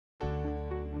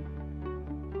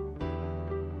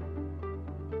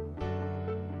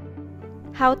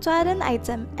How to add an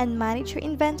item and manage your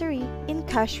inventory in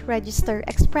Cash Register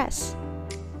Express.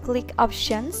 Click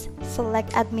Options,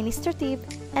 select Administrative,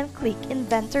 and click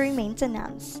Inventory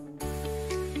Maintenance.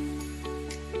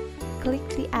 Click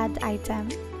the Add Item.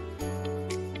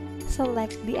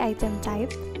 Select the item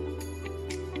type.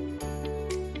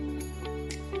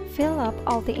 Fill up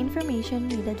all the information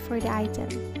needed for the item.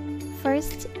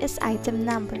 First is item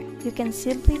number. You can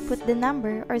simply put the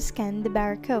number or scan the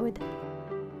barcode.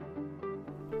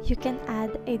 You can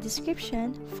add a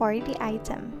description for the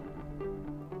item.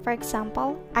 For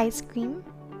example, ice cream.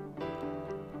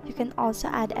 You can also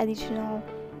add additional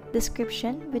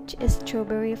description, which is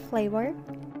strawberry flavor.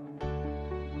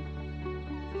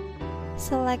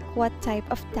 Select what type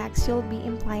of tax you'll be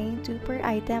implying to per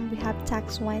item. We have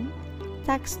tax 1,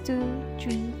 tax 2,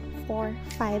 3, 4,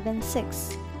 5, and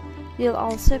 6. You'll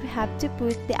also have to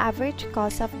put the average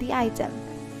cost of the item.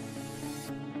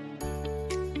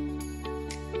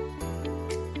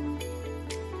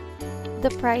 The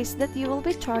price that you will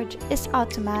be charged is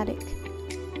automatic.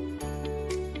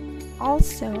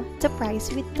 Also, the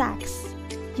price with tax.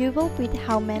 You will put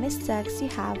how many stacks you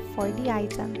have for the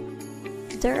item.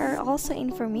 There are also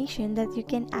information that you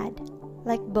can add,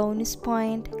 like bonus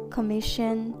point,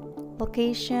 commission,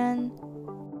 location,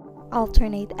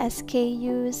 alternate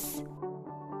SKUs,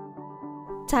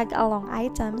 tag along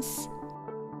items,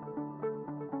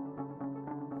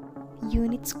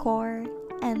 unit score,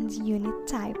 and unit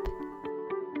type.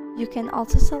 You can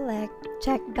also select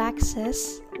check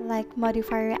boxes like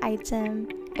modify item,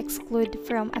 exclude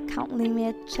from account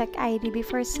limit, check ID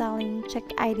before selling, check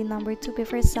ID number 2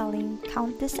 before selling,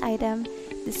 count this item,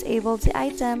 disable the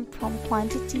item, prompt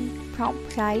quantity, prompt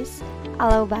price,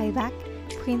 allow buyback,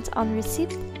 print on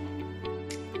receipt,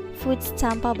 food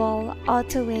stampable,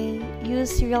 auto weigh,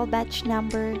 use serial batch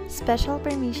number, special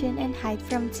permission, and hide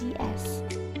from TS.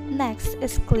 Next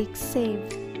is click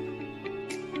Save.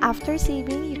 After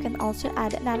saving, you can also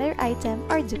add another item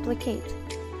or duplicate.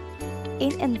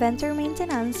 In Inventory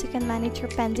Maintenance, you can manage your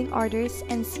pending orders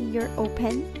and see your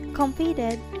open,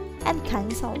 completed, and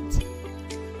cancelled.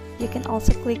 You can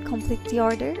also click Complete the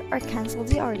order or cancel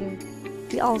the order.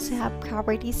 We also have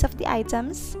properties of the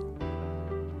items.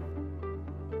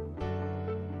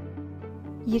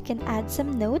 You can add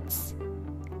some notes,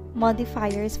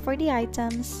 modifiers for the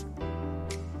items,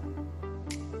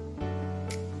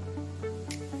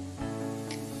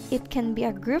 it can be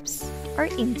a groups or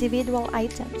individual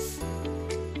items.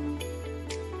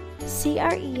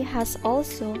 CRE has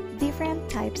also different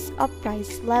types of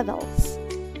price levels.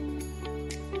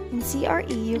 In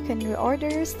CRE, you can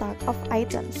reorder your stock of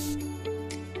items.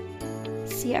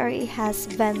 CRE has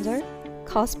vendor,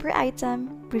 cost per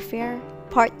item, prefer,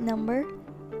 part number,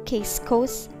 case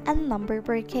cost, and number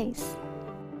per case.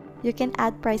 You can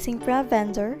add pricing from a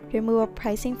vendor, remove a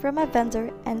pricing from a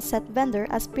vendor, and set vendor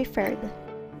as preferred.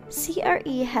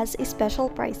 CRE has a special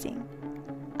pricing,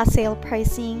 a sale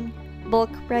pricing, bulk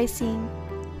pricing,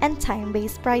 and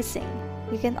time-based pricing.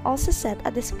 You can also set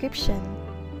a description.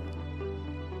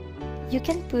 You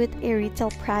can put a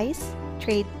retail price,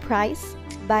 trade price,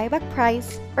 buyback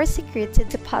price, or security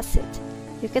deposit.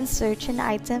 You can search an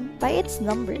item by its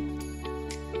number.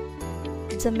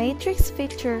 The matrix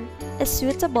feature is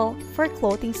suitable for a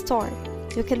clothing store.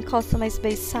 You can customize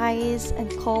by size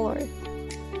and color.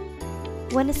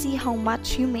 Want to see how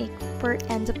much you make per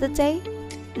end of the day?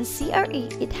 In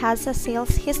CRE, it has a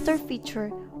sales history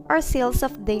feature or sales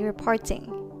of day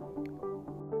reporting.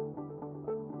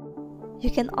 You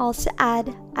can also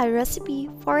add a recipe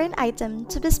for an item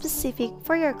to be specific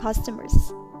for your customers.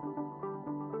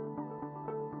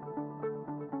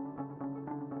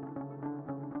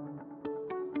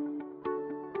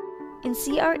 In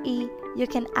CRE, you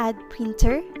can add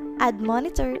printer, add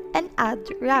monitor, and add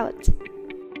route.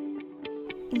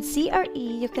 In CRE,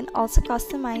 you can also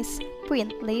customize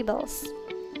print labels.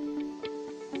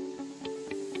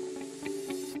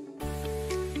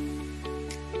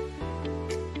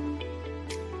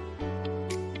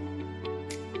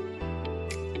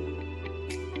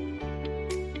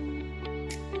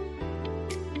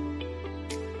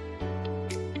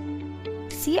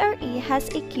 CRE has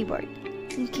a keyboard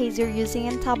in case you're using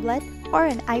a tablet or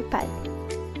an iPad.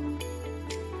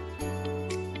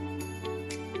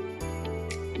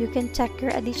 You can check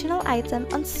your additional item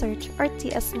on search or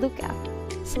TS lookup.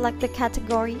 Select the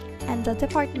category and the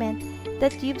department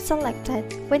that you've selected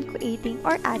when creating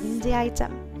or adding the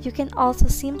item. You can also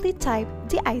simply type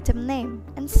the item name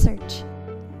and search.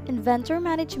 Inventory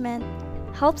management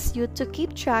helps you to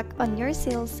keep track on your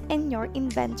sales and your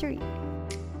inventory.